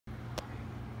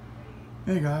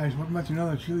Hey guys, welcome back to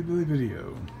another Chili Billy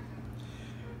video.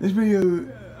 This video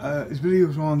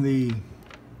is on the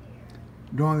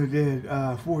Dawn of the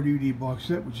Dead 4 DVD box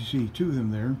set, which you see two of them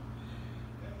there.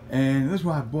 And this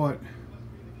one I bought,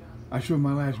 I showed in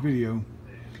my last video,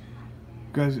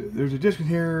 because there's a disc in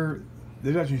here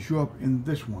that doesn't show up in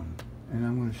this one, and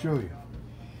I'm going to show you.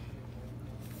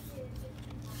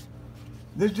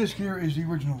 This disc here is the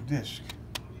original disc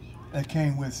that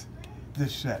came with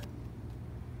this set.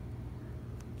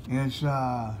 And it's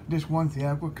disc 1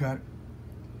 theatrical cut,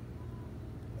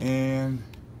 and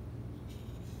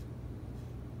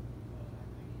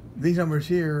these numbers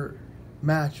here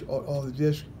match all the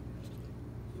discs.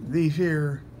 These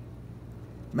here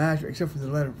match except for the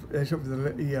letter.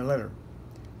 Letter.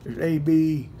 There's A,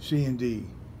 B, C, and D.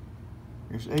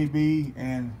 There's A, B,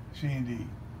 and C and D.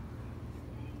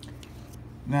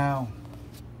 Now,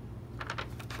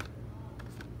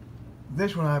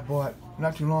 this one I bought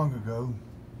not too long ago.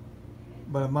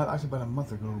 About a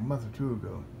month or two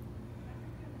ago.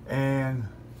 And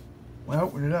when I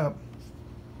opened it up,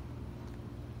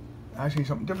 I see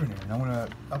something different here.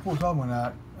 And I'll pull this other one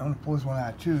out. I'm gonna pull this one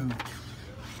out too,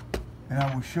 and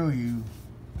I will show you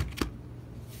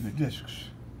the discs.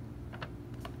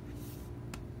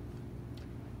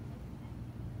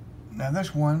 Now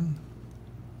this one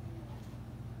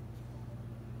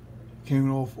came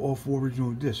with all four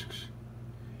original discs.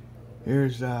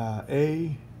 Here's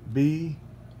A, B,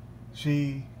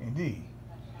 C, and D.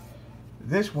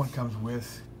 This one comes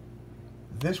with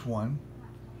this one,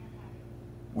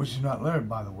 which is not lettered,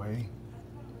 by the way.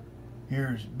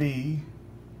 Here's B,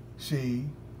 C,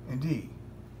 and D.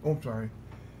 Oh, I'm sorry,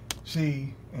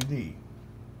 C and D.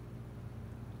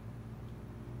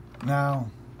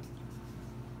 Now,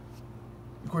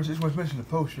 of course, this one's missing the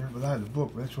poster, but I have the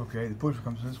book, but that's okay. The poster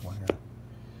comes in this one here.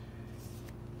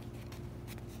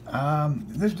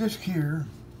 This disc here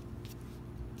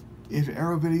is an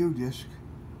Arrow video disc.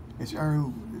 It's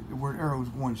Arrow. The word Arrow is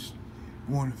going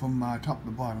from top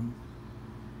to bottom.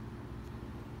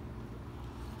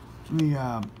 From the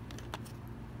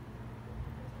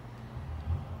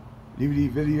DVD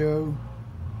video,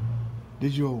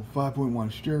 digital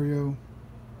 5.1 stereo.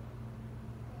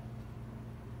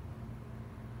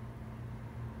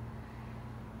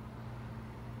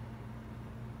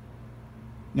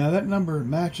 Now that number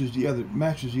matches the other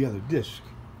disc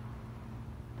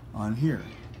on here,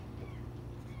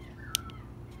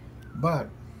 but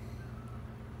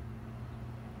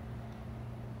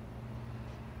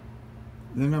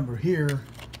the number here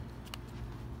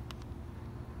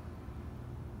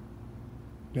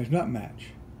does not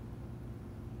match.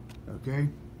 Okay.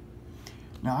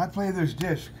 Now I play this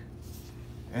disc,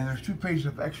 and there's 2 pages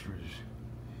of extras,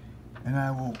 and I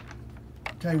will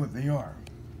tell you what they are.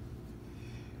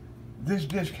 This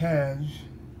disc has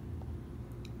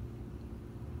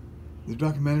the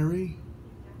documentary.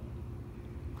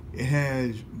 It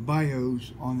has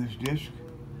bios on this disc,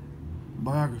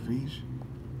 biographies,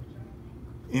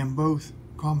 and both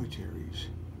commentaries,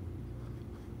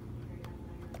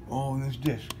 all in this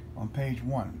disc on page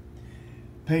 1.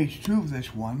 Page 2 of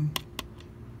this one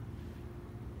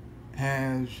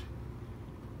has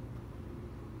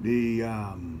the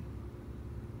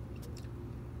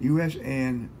U.S.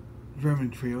 and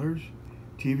German trailers,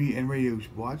 TV and radio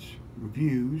spots,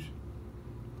 reviews,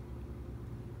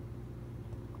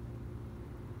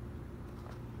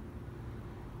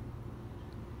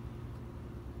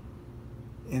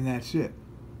 and that's it.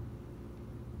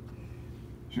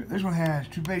 So this one has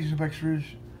 2 pages of extras.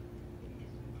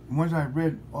 The ones I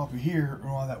read off of here are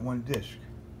on that one disc.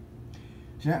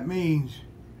 So that means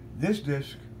this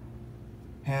disc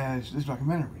has this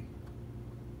documentary.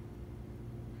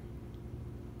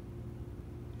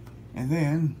 And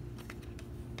then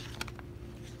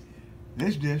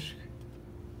this disc,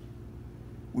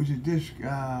 which is disc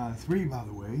 3, by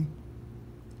the way,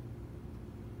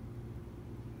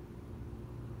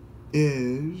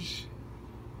 is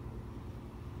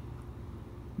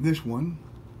this one,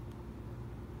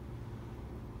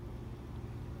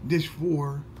 disc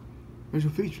 4, special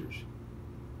features.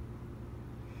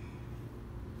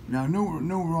 Now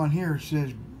nowhere on here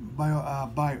says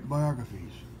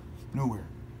biographies, nowhere.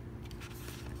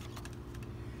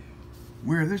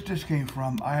 Where this disc came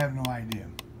from, I have no idea.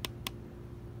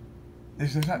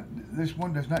 This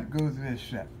one does not go to this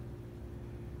set.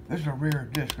 This is a rare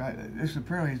disc. This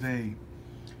apparently is a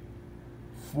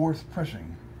 4th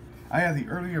pressing. I have the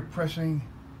earlier pressing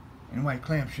in my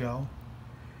clamshell,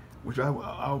 which I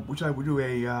would do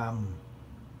a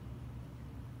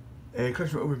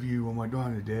collection overview on my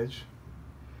Dawn of the Dead,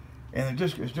 and the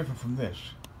disc is different from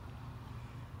this.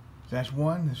 That's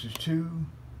 1. This is 2.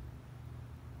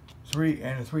 3,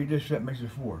 and a 3-disc set makes it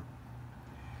 4.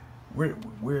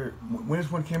 When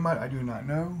this one came out, I do not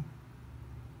know.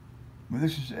 But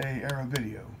this is a era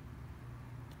video.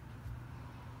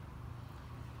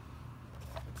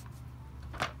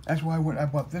 That's why I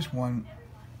bought this one,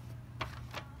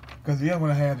 because the other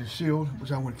one I have is sealed,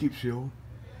 which I want to keep sealed.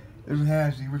 This one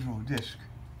has the original disc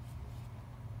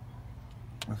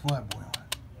with Flatboy on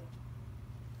it.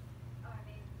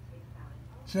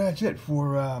 So that's it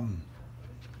for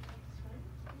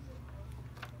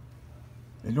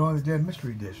the Dawn of the Dead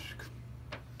mystery disc.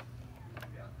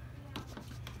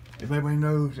 If anybody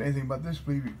knows anything about this,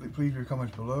 please leave your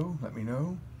comments below. Let me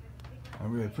know. I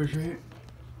really appreciate it.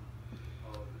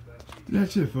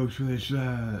 That's it, folks, for this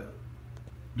Dawn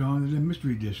of the Dead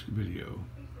mystery disc video.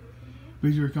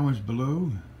 Please leave your comments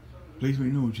below. Please let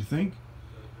me know what you think.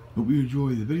 Hope you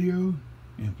enjoy the video,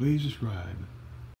 and please subscribe.